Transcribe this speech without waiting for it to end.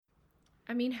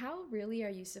I mean, how really are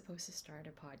you supposed to start a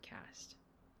podcast?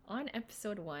 On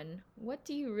episode one, what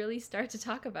do you really start to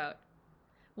talk about?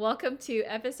 Welcome to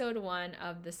episode one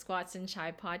of the Squats and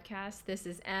Chai podcast. This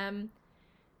is Em.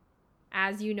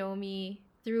 As you know me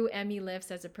through Emmy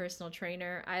Lifts as a personal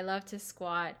trainer, I love to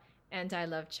squat and I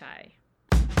love chai.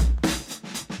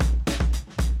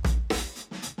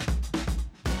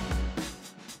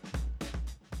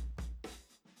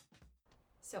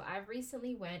 So I've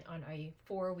recently went on a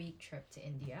 4-week trip to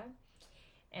India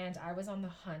and I was on the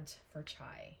hunt for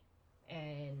chai.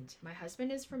 And my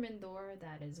husband is from Indore,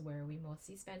 that is where we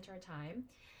mostly spent our time.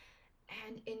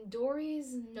 And Indoris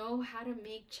know how to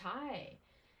make chai.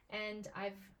 And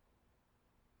I've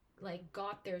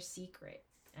got their secret.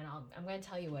 And I'm going to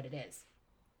tell you what it is.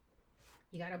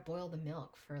 You got to boil the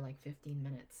milk for 15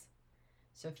 minutes.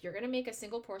 So if you're going to make a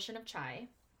single portion of chai,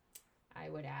 I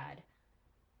would add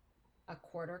a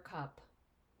 1/4 cup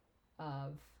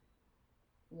of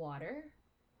water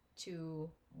to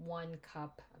 1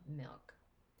 cup of milk.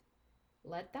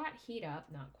 Let that heat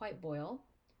up, not quite boil.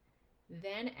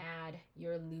 Then add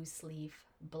your loose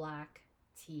leaf black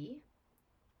tea.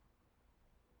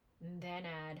 And then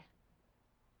add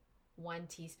 1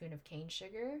 teaspoon of cane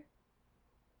sugar,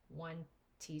 1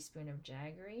 teaspoon of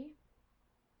jaggery,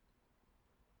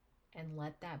 and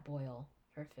let that boil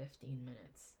for 15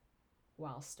 minutes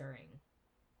while stirring.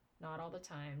 Not all the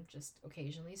time, just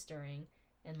occasionally stirring,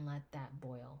 and let that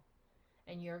boil.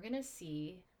 And you're going to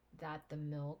see that the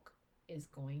milk is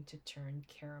going to turn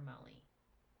caramelly.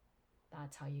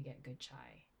 That's how you get good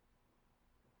chai,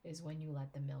 is when you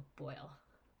let the milk boil.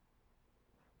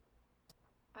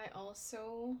 I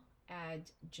also add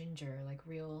ginger, like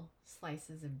real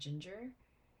slices of ginger,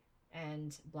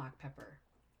 and black pepper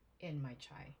in my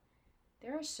chai.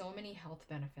 There are so many health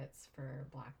benefits for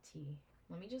black tea.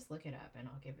 Let me just look it up and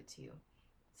I'll give it to you.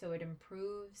 So it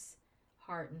improves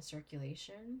heart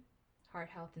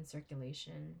health and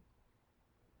circulation.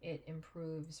 It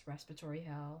improves respiratory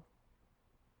health.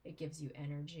 It gives you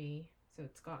energy. So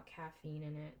it's got caffeine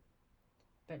in it,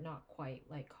 but not quite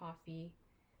like coffee.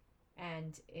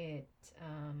 And it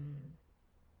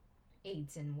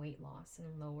aids in weight loss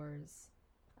and lowers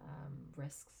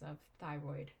risks of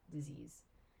thyroid disease.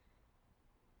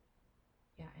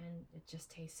 Yeah, and it just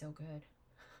tastes so good.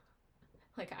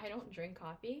 I don't drink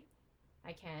coffee.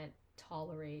 I can't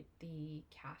tolerate the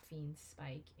caffeine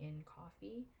spike in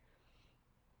coffee.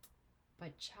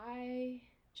 But chai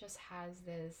just has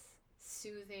this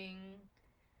soothing,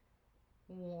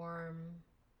 warm,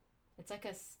 it's like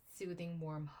a soothing,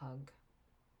 warm hug.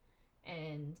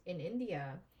 And in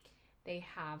India, they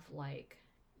have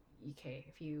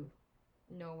if you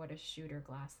know what a shooter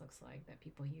glass looks like that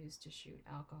people use to shoot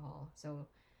alcohol. So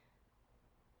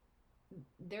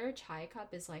their chai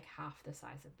cup is like half the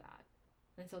size of that.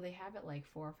 And so they have it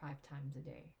 4 or 5 times a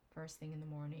day. First thing in the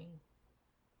morning,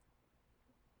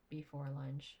 before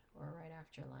lunch, or right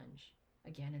after lunch.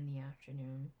 Again in the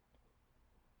afternoon,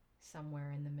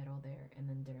 somewhere in the middle there, and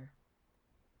then dinner.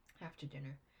 After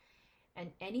dinner.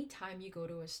 And anytime you go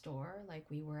to a store, like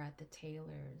we were at the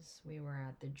tailor's, we were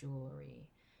at the jewelry,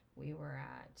 we were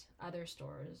at other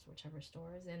stores, whichever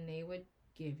stores, and they would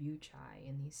give you chai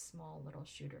in these small little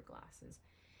shooter glasses.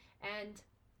 And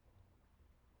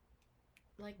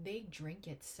they drink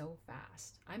it so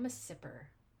fast. I'm a sipper.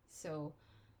 So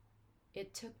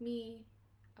it took me,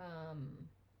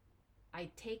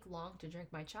 I take long to drink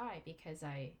my chai because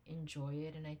I enjoy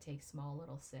it and I take small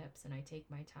little sips and I take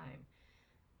my time.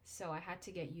 So I had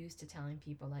to get used to telling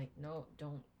people no,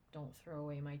 don't throw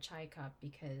away my chai cup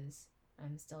because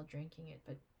I'm still drinking it.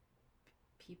 But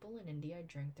people in India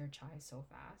drink their chai so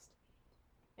fast.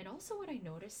 And also what I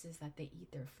noticed is that they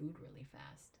eat their food really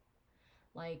fast.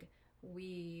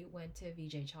 We went to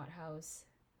Vijay Chaat House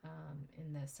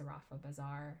in the Sarafa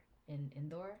Bazaar in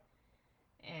Indore,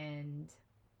 and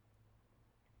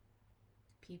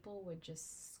people would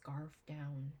just scarf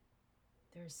down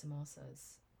their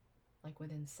samosas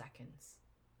within seconds.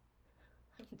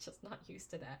 I'm just not used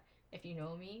to that. If you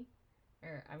know me,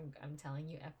 or I'm telling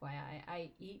you FYI, I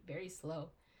eat very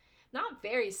slow. Not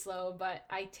very slow, but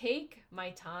I take my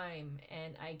time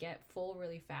and I get full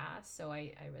really fast, so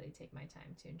I really take my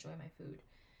time to enjoy my food.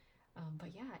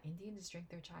 But yeah, Indians drink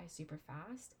their chai super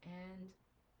fast and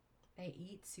they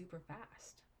eat super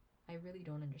fast. I really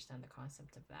don't understand the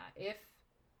concept of that. If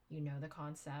you know the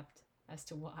concept as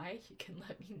to why, you can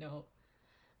let me know.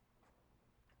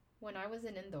 When I was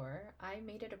in Indore, I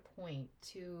made it a point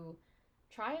to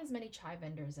try as many chai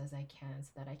vendors as I can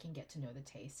so that I can get to know the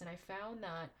taste. And I found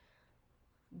that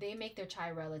they make their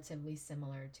chai relatively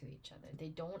similar to each other. They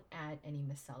don't add any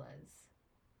masalas.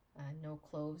 No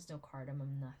cloves, no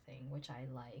cardamom, nothing, which I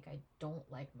like. I don't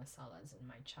like masalas in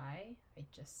my chai. I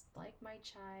just like my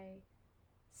chai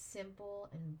simple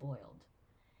and boiled.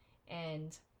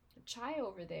 And chai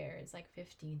over there is like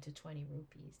 15 to 20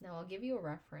 rupees. Now, I'll give you a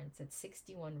reference. It's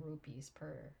 61 rupees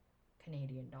per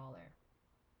Canadian dollar.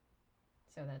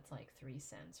 So that's like 3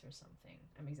 cents or something.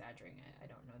 I'm exaggerating. I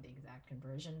don't know the exact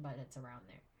conversion, but it's around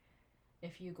there.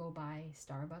 If you go buy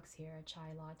Starbucks here, a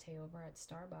chai latte over at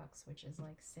Starbucks, which is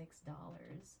like $6,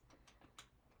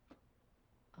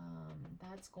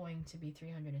 that's going to be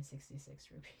 366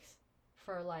 rupees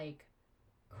for like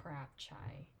crap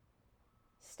chai.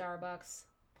 Starbucks,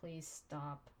 please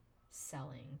stop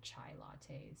selling chai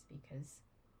lattes because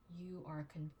you are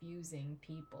confusing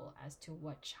people as to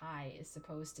what chai is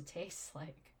supposed to taste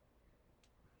like.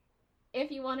 If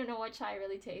you want to know what chai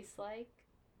really tastes like,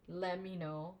 let me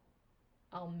know.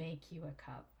 I'll make you a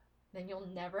cup. Then you'll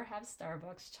never have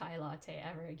Starbucks chai latte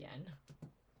ever again.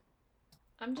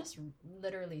 I'm just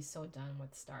literally so done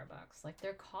with Starbucks. Like,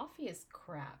 their coffee is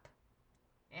crap.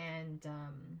 And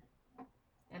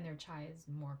their chai is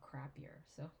more crappier.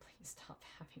 So please stop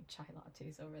having chai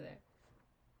lattes over there.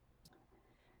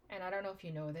 And I don't know if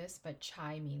you know this, but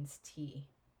chai means tea.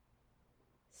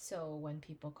 So when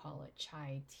people call it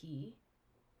chai tea,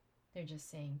 they're just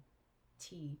saying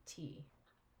tea.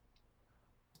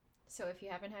 So if you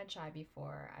haven't had chai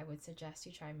before, I would suggest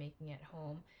you try making it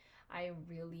home. I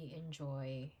really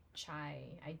enjoy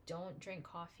chai. I don't drink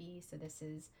coffee, so this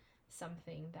is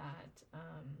something that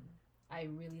I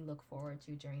really look forward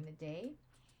to during the day.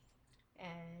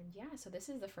 And yeah, so this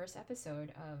is the first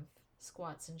episode of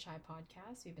Squats and Chai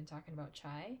podcast. We've been talking about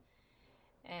chai,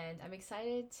 and I'm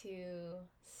excited to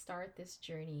start this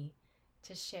journey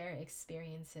to share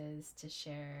experiences, to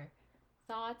share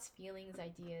thoughts, feelings,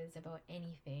 ideas about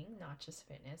anything, not just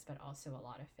fitness, but also a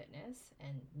lot of fitness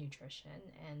and nutrition,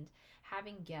 and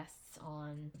having guests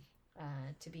on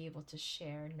to be able to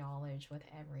share knowledge with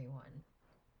everyone.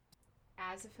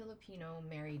 As a Filipino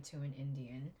married to an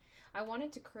Indian, I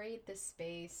wanted to create this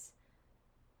space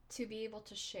to be able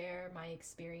to share my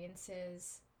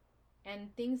experiences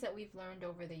and things that we've learned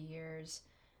over the years,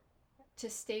 to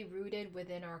stay rooted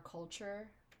within our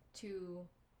culture, to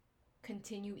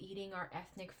continue eating our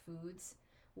ethnic foods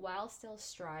while still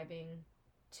striving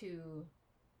to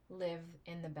live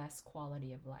in the best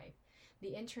quality of life.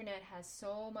 The internet has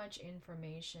so much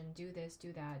information. Do this,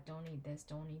 do that, don't eat this,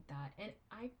 don't eat that. And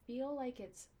I feel like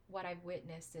it's what I've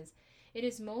witnessed is it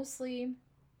is mostly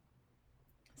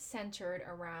centered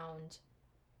around,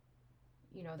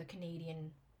 the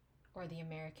Canadian or the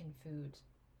American food.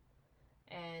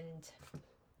 And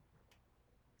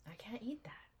I can't eat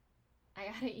that. I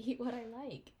gotta eat what I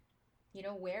like.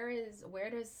 Where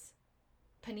does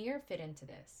paneer fit into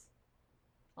this?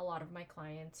 A lot of my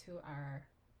clients who are,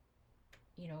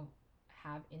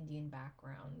 have Indian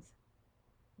backgrounds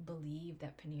believe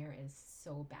that paneer is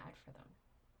so bad for them.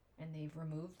 And they've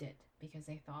removed it because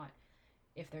they thought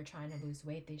if they're trying to lose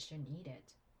weight, they shouldn't eat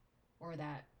it. Or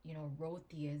that,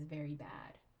 roti is very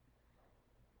bad.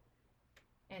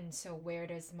 And so where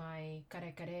does my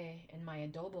kare-kare and my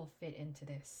adobo fit into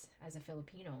this as a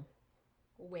Filipino?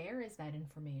 Where is that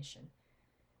information?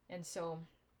 And so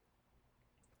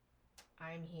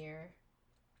I'm here.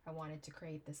 I wanted to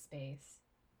create this space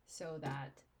so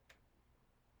that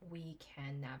we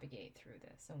can navigate through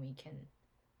this and we can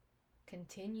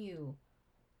continue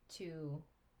to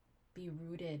be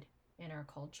rooted in our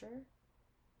culture,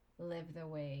 live the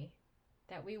way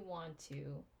that we want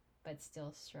to, but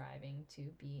still striving to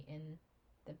be in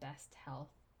the best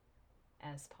health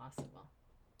as possible.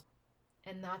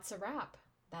 And that's a wrap.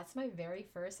 That's my very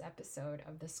first episode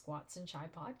of the Squats and Chai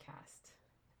podcast.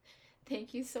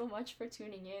 Thank you so much for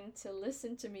tuning in to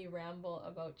listen to me ramble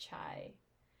about chai.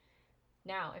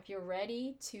 Now, if you're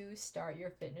ready to start your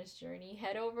fitness journey,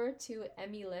 head over to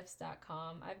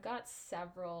emmylifts.com. I've got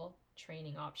several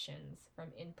training options from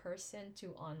in-person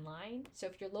to online. So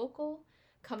if you're local,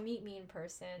 come meet me in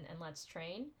person and let's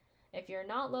train. If you're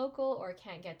not local or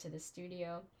can't get to the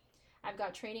studio, I've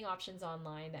got training options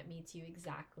online that meets you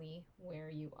exactly where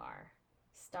you are.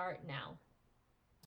 Start now.